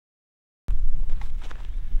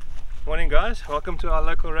Morning guys, welcome to our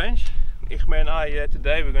local range. Ichme and I here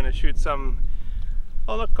today, we're going to shoot some,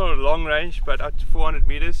 I'll not call it long range, but up to 400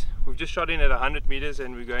 meters. We've just shot in at 100 meters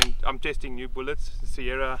and I'm testing new bullets, the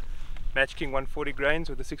Sierra Matchking 140 grains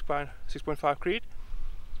with a 6.5 Creed.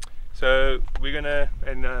 So we're going to,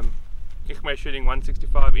 and Ichme shooting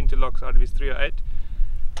 165 interlocks out of his 308,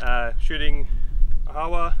 shooting a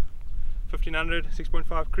Hawa 1500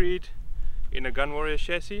 6.5 Creed in a Gun Warrior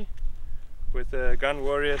chassis with a Gun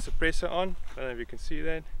Warrior suppressor on. I don't know if you can see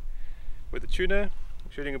that. With a tuner, I'm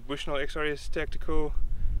shooting a Bushnell XRS tactical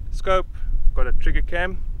scope. Got a trigger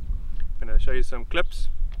cam. I'm going to show you some clips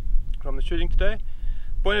from the shooting today.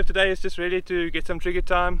 Point of today is just really to get some trigger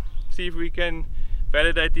time, see if we can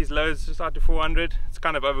validate these loads just out to 400. It's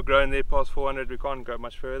kind of overgrown there past 400, we can't go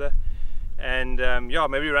much further. And yeah,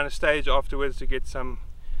 maybe run a stage afterwards to get some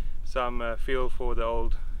feel for the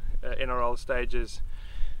old NRL stages.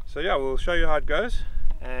 So yeah, we'll show you how it goes,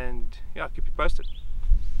 and yeah, I'll keep you posted.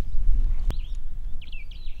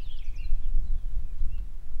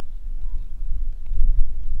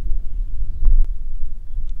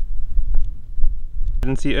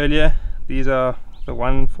 Didn't see earlier, these are the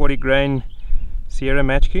 140 grain Sierra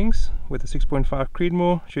Matchkings with a 6.5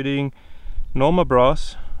 Creedmoor, shooting Norma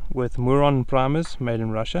brass with Muron primers made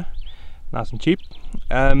in Russia, nice and cheap.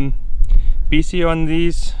 BC on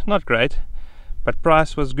these, not great, but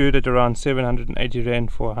price was good at around 780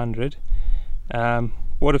 Rand for 100.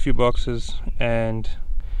 Bought a few boxes and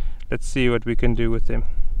let's see what we can do with them.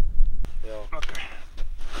 Yeah. Okay.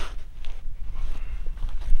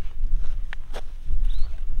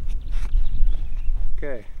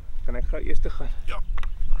 Okay, kan ek gou eers te gaan? Ja.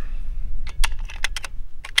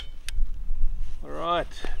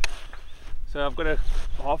 Alright, so I've got a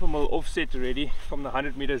half a mil offset already from the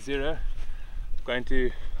 100 meter zero. I'm going to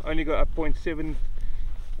only go up 0.7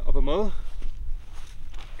 of a mil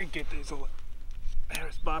and get this all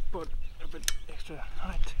Harris bipod a bit extra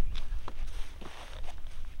height.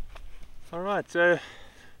 Alright, so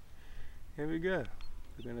here we go.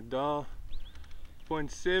 We're going to dial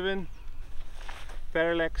 0.7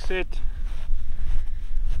 parallax set.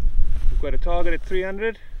 We've got a target at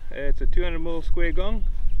 300. It's a 200 mil square gong.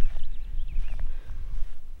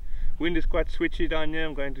 Wind is quite switchy down here.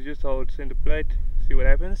 I'm going to just hold center plate, see what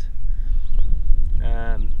happens.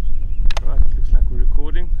 Right, looks like we're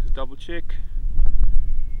recording. Let's double check.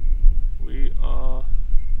 We are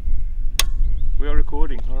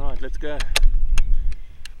recording. Alright, let's go.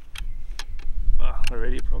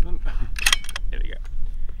 Already a problem. There we go.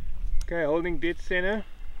 Okay, holding dead center,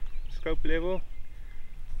 scope level,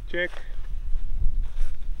 check.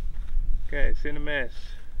 Okay, center mass.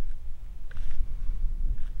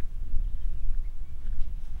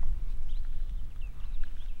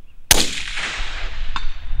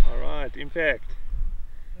 Alright, impact.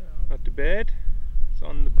 Not too bad. It's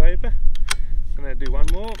on the paper. I'm gonna do one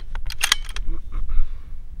more.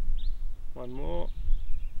 One more.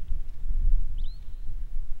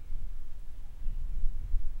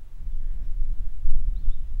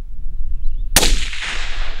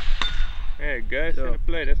 There you go, center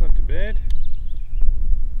plate, that's not too bad.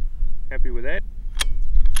 Happy with that.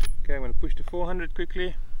 Okay, I'm going to push to 400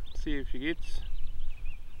 quickly, see if she gets.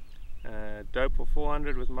 Dope for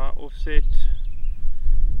 400 with my offset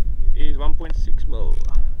is 1.6 mil.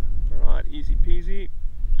 Alright, easy peasy.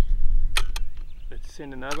 Let's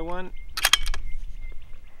send another one.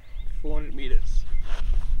 400 meters.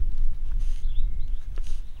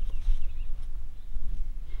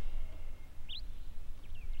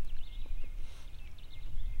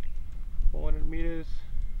 Meters,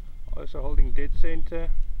 also holding dead center.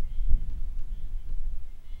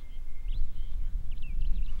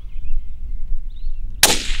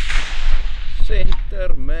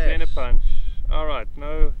 Center mass. Center punch. Alright,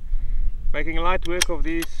 no, making light work of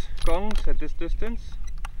these gongs at this distance.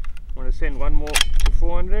 I'm going to send one more to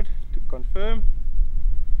 400 to confirm.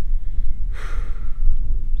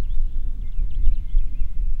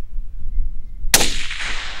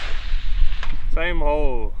 Same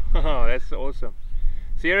hole. That's awesome.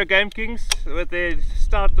 Sierra Game Kings with their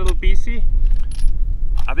stout little BC.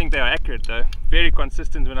 I think they are accurate though. Very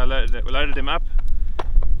consistent when I loaded them up.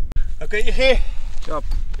 Okay, Iche. Yep.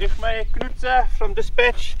 Ichme Knutzer from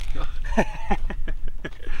Dispatch.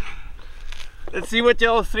 Let's see what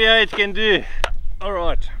your 308 can do.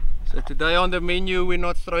 Alright. So today on the menu we're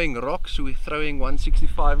not throwing rocks, we're throwing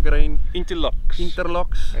 165 grain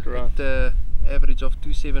interlocks at average of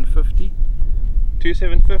 2750.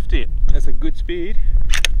 2750, that's a good speed.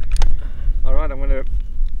 Alright, I'm going to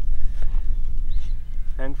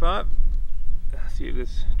hang 5. See if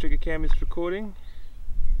this trigger cam is recording.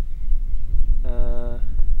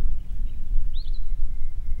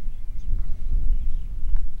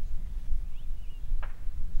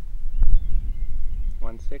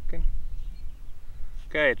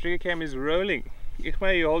 Okay, trigger cam is rolling.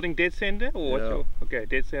 Ishmael, you holding dead center or what's Yeah. your... Okay,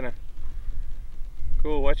 dead center.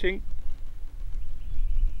 Cool, watching.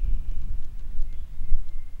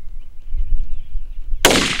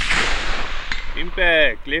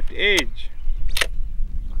 Impact, left edge.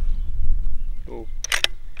 Cool.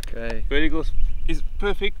 Okay. Vertical is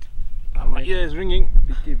perfect. Oh, my ear is ringing.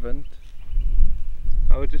 Bietjie wind.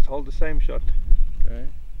 I would just hold the same shot. Okay.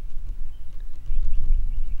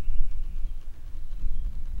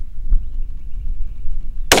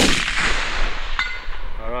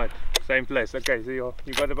 Alright, same place. Okay, so you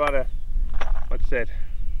got about a, what's that?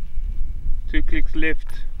 2 clicks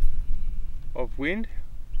left of wind.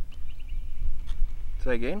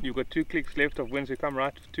 Say again? You've got 2 clicks left of wind, so come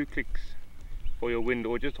right 2 clicks for your wind,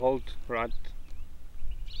 or just hold right.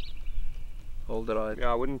 Hold the right.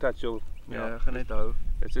 Yeah, I wouldn't touch your... Yeah, gaan net hou.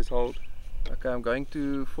 Let's just hold. Okay, I'm going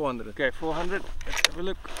to 400. Okay, 400. Let's have a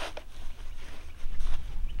look.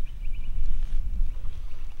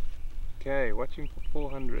 Okay, watching for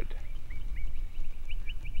 400.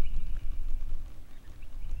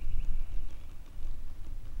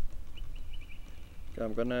 Okay,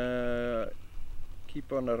 I'm gonna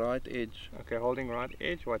keep on the right edge. Okay, holding right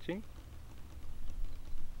edge, watching.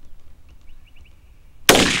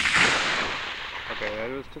 Okay, that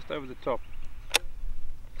was just over the top.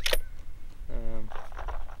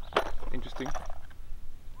 Interesting.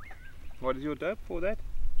 What is your depth for that?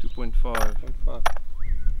 2.5. 0.5.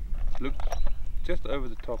 Look, just over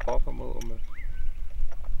the top, half a mil almost.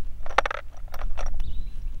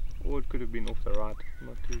 Or it could have been off the right, I'm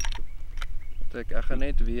not too sure. Ek gaan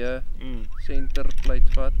net weer Mm. center plate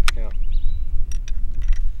vat. Yeah.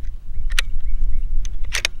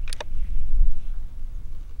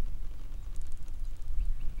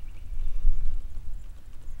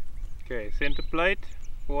 Okay, center plate,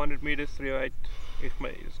 400 meters, 308. If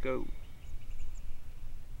may, let's go.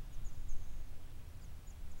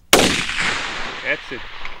 That's it.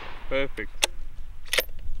 Perfect.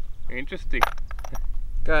 Interesting.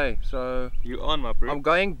 Okay, so You on, my bro? I'm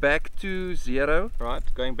going back to 0. Right,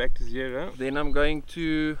 going back to 0. Then I'm going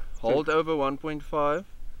to hold over 1.5.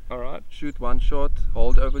 Alright. Shoot one shot,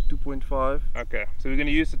 hold over 2.5. Okay, so we're going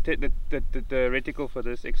to use the reticle for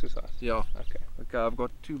this exercise. Yeah. Okay. Okay, I've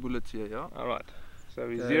got 2 bullets here, yeah? Alright. So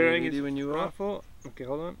he's Okay, zeroing ready his when you are? rifle. Okay,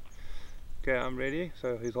 hold on. Okay, I'm ready.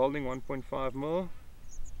 So he's holding 1.5 mil.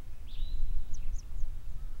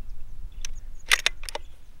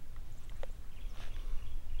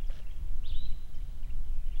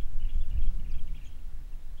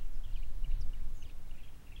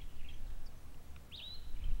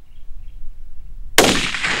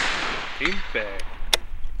 Impact.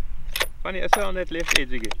 Funny, I saw on that left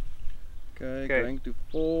edge again. Okay, Okay. going to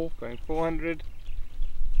 4. Going 400.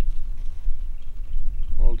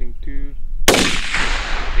 Holding 2.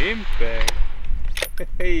 Impact.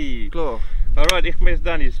 Hey. Klaar. Alright, Ichme's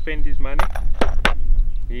done. He's spent his money.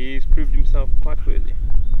 He's proved himself quite worthy.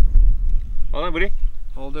 Hold on, buddy.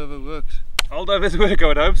 Hold over works. Hold over's work, I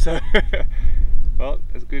would hope so. Well,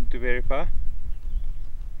 that's good to verify.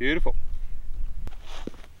 Beautiful.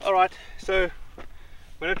 Alright, so I'm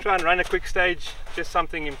going to try and run a quick stage, just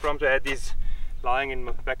something impromptu. I had these lying in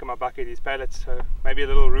the back of my bucket, these pallets, so maybe a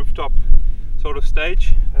little rooftop sort of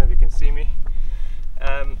stage. I don't know if you can see me.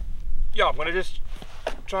 Yeah, I'm going to just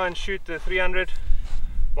try and shoot the 300,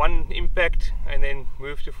 one impact, and then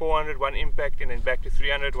move to 400, one impact, and then back to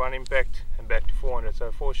 300, one impact, and back to 400.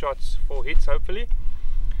 So 4 shots, 4 hits hopefully.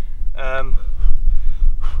 Damn,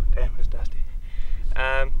 it's dusty.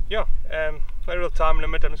 Yeah, no real time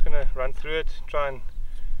limit. I'm just going to run through it, try and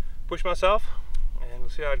push myself, and we'll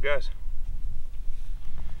see how it goes.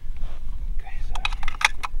 Okay, so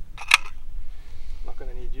not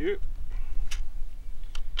going to need you.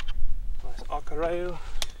 Nice arc rail.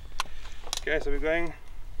 Okay, so we're going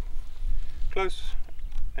close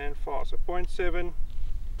and far. So 0.7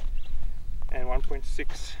 and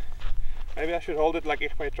 1.6. Maybe I should hold it like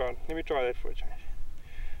Ichme tried. Let me try that for a change.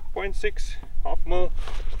 0.6, half mil,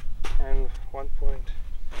 and 1.7.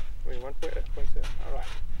 Alright.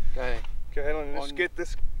 Okay. Okay, hang on, let's get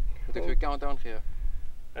this. Moet ek vir jou countdown gee?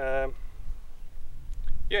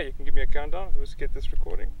 Yeah, you can give me a countdown. Let's get this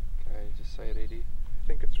recording. Okay, just say ready. I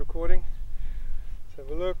think it's recording. Let's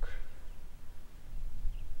have a look.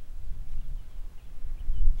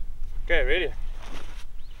 Okay, ready.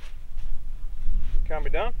 Count me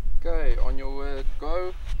down. Okay, on your word,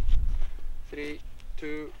 go. 3,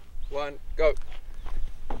 2, 1, go.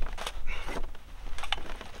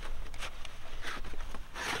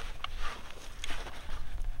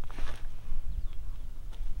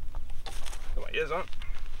 Got my ears on.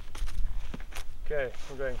 Okay,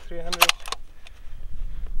 I'm going 300.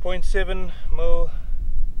 0.7 mil.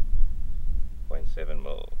 0.7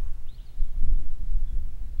 mil.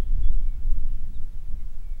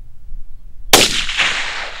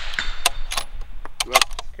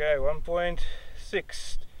 Okay,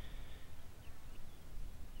 1.6.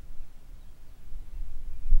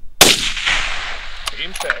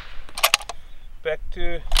 Impact. Back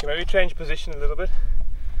to, maybe change position a little bit.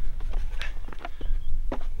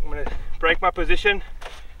 I'm going to break my position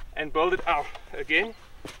and build it out again,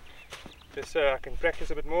 just so I can practice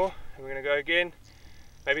a bit more. And we're going to go again,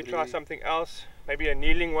 maybe try something else, maybe a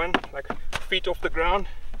kneeling one, like feet off the ground.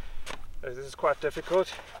 This is quite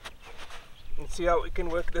difficult. Let's see how we can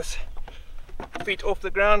work this feet off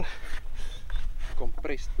the ground.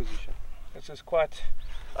 Compressed position. This is quite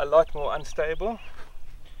a lot more unstable.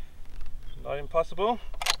 Not impossible.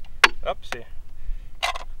 Oopsie.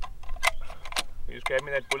 You just gave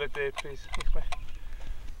me that bullet there, please.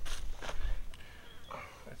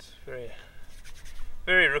 That's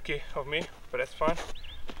very rookie of me, but that's fine.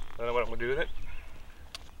 I don't know what I'm going to do with it.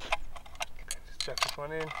 Just chuck this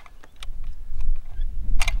one in.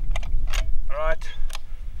 Alright,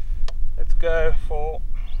 let's go for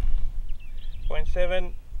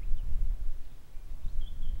 0.7.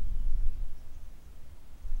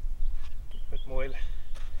 Bit more oil.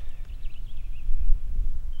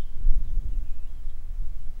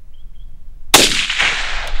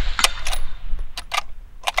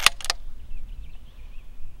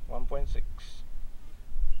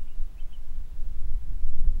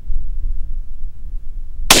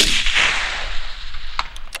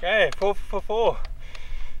 Okay, 4 for 4.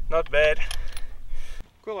 Not bad.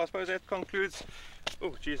 Cool, I suppose that concludes.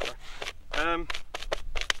 Oh, jeez.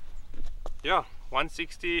 Yeah,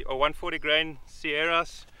 160 or 140 grain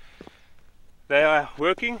Sierras. They are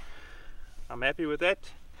working. I'm happy with that.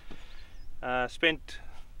 Spent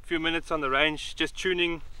a few minutes on the range just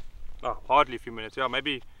tuning. Oh, hardly a few minutes. Yeah,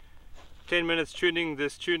 maybe 10 minutes tuning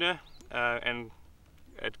this tuner, and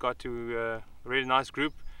it got to a really nice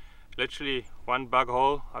group. Literally one bug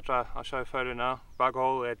hole. I'll show a photo now. Bug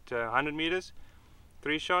hole at 100 meters,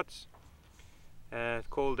 3 shots.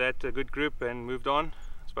 Called that a good group and moved on.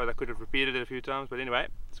 I suppose I could have repeated it a few times, but anyway,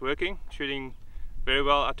 it's working. Shooting very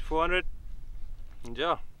well up to 400. And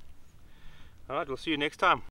yeah. Alright, we'll see you next time.